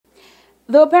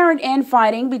The apparent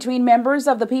infighting between members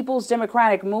of the People's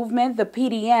Democratic Movement, the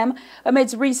PDM,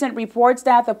 amidst recent reports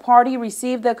that the party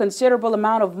received a considerable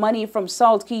amount of money from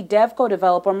Salt Key Devco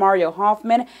developer Mario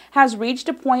Hoffman, has reached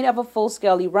a point of a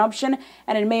full-scale eruption,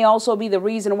 and it may also be the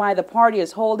reason why the party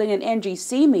is holding an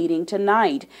NGC meeting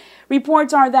tonight.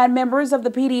 Reports are that members of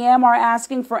the PDM are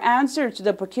asking for answers to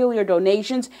the peculiar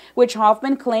donations which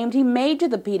Hoffman claimed he made to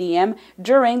the PDM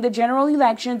during the general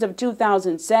elections of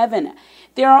 2007.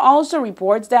 There are also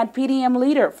reports that PDM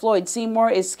leader Floyd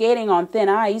Seymour is skating on thin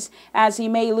ice as he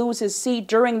may lose his seat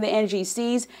during the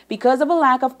NGCs because of a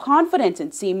lack of confidence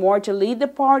in Seymour to lead the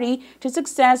party to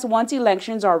success once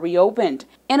elections are reopened.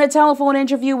 In a telephone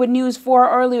interview with News 4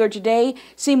 earlier today,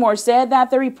 Seymour said that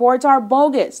the reports are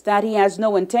bogus, that he has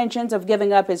no intentions of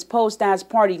giving up his post as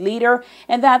party leader,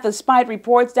 and that despite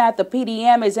reports that the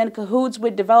PDM is in cahoots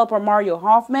with developer Mario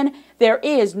Hoffman, there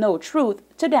is no truth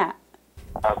to that.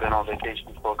 I've been on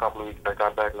vacation for a couple of weeks. I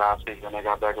got back last week. When I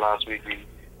got back last week,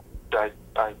 I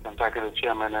contacted the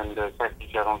chairman and the secretary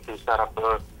general to set up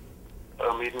a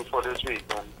meeting for this week,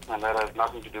 and that has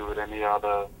nothing to do with any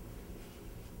other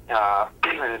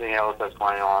anything else that's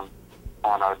going on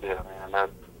out there. I mean, and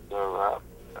that's so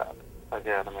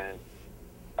again. I mean,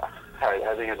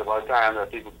 I think it's about time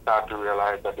that people start to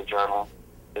realize that the journal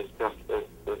is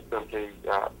simply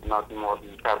nothing more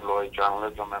than tabloid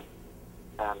journalism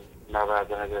and never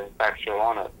has anything factual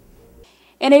on it.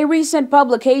 In a recent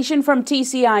publication from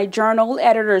TCI Journal,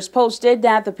 editors posted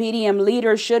that the PDM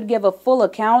leader should give a full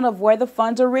account of where the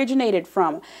funds originated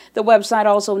from. The website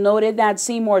also noted that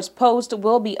Seymour's post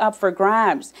will be up for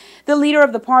grabs. The leader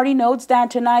of the party notes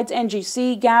that tonight's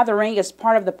NGC gathering is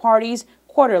part of the party's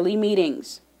quarterly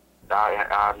meetings.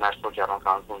 Our National General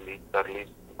Council meets at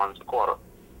least once a quarter.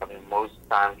 I mean, most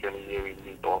times during the year we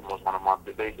meet almost on a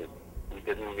monthly basis. We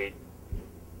didn't meet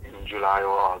in July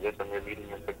or August, and we're meeting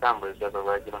in September. It's just a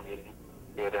regular meeting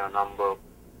where there are a number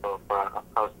of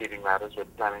housekeeping matters with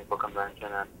planning for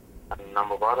convention and a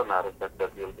number of other matters that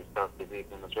we'll discuss this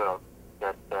evening as well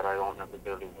that I don't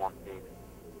necessarily want to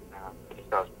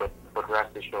discuss. But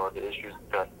rest assured, the issues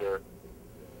that the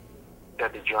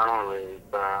journal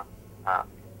raised are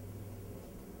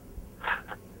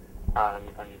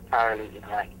entirely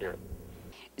inaccurate.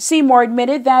 Seymour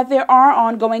admitted that there are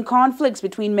ongoing conflicts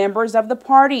between members of the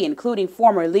party, including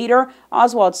former leader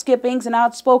Oswald Skippings, an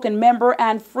outspoken member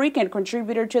and frequent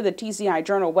contributor to the TCI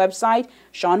Journal website,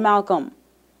 Sean Malcolm.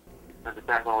 It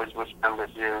depends on which members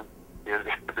you're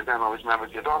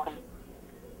talking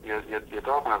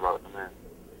about. I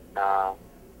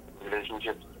mean,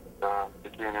 relationships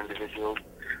between individuals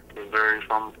vary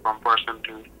from person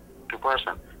to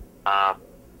person.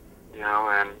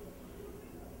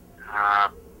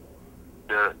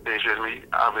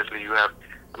 Obviously you have,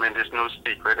 I mean, there's no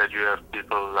secret that you have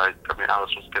people like,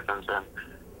 Alistair Skippins and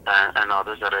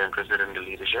others that are interested in the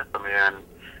leadership. And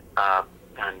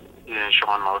he and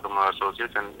Sean Malcolm are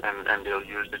associates, and they'll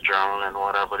use the journal and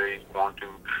whatever they want to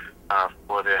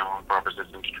for their own purposes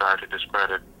and to try to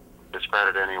discredit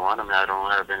anyone. I mean, I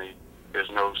don't have any, there's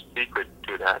no secret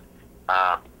to that,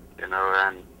 and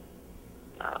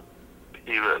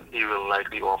he will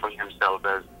likely offer himself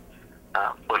as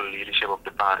for the leadership of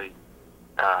the party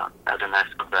at the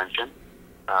next convention.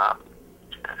 I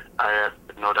have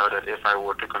no doubt that if I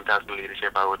were to contest the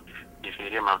leadership, I would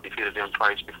defeat him. I've defeated him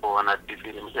twice before, and I'd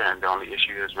defeat him again. The only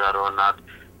issue is whether or not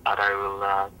that I will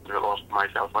offer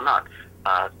myself or not.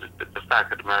 The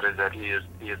fact of the matter is that he is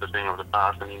a thing of the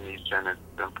past, and he needs to, and it's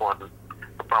important.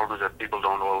 The problem is that people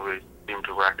don't always seem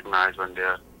to recognize when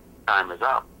their time is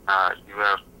up. You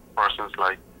have persons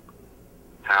like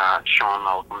Sean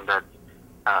Malcolm that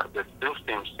still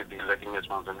seems to be licking his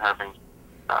wounds and having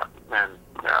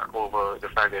over the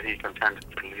fact that he contended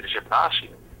for leadership last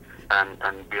year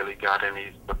and barely got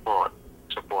any support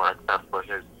except for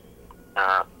his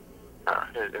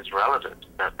relatives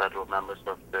that were members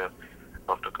of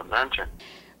the convention.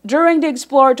 During the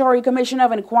exploratory commission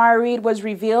of inquiry, it was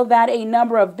revealed that a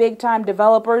number of big-time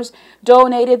developers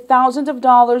donated thousands of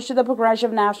dollars to the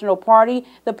Progressive National Party,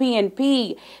 the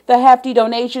PNP. The hefty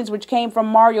donations, which came from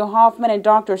Mario Hoffman and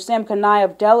Dr. Sim Kanai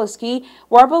of Delaski,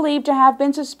 were believed to have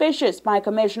been suspicious by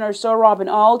Commissioner Sir Robin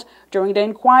Auld during the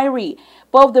inquiry.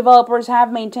 Both developers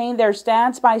have maintained their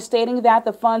stance by stating that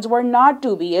the funds were not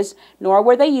dubious, nor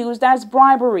were they used as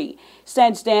bribery.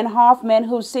 Since then, Hoffman,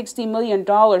 whose $60 million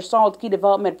Salt Key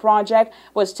development project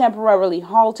was temporarily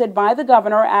halted by the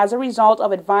governor as a result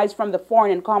of advice from the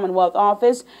Foreign and Commonwealth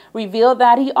Office, revealed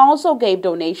that he also gave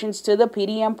donations to the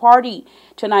PDM party.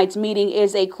 Tonight's meeting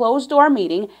is a closed-door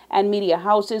meeting, and media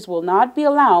houses will not be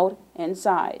allowed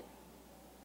inside.